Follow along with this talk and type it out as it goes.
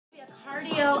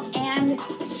cardio and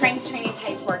strength training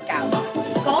type workout.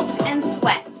 Sculpt and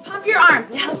sweat. Pump your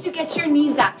arms. It helps you get your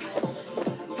knees up.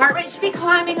 Heart rate should be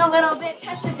climbing a little bit.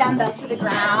 Touch the dumbbells to the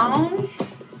ground.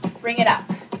 Bring it up.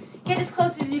 Get as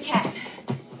close as you can.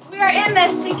 We are in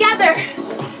this together.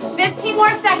 15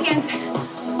 more seconds.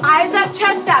 Eyes up,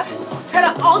 chest up.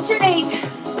 Try to alternate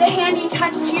the hand you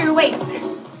touch to your weights.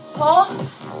 Pull,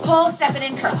 pull, step it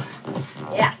in, curl.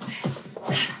 Yes.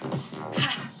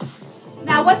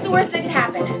 Now, what's the worst that could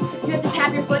happen? You have to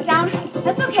tap your foot down?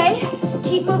 That's okay.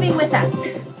 Keep moving with us.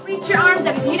 Reach your arms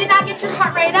up. If you did not get your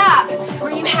heart rate up,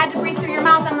 or you had to breathe through your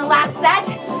mouth on the last set,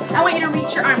 I want you to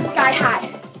reach your arms sky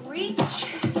high. Reach.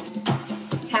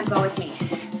 Tempo with me.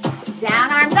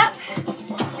 Down, arms up.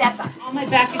 Step up. All my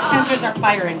back extensors are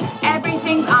firing.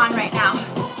 Everything's on right now.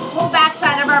 Whole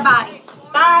backside of our bodies.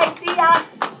 Bye, see ya.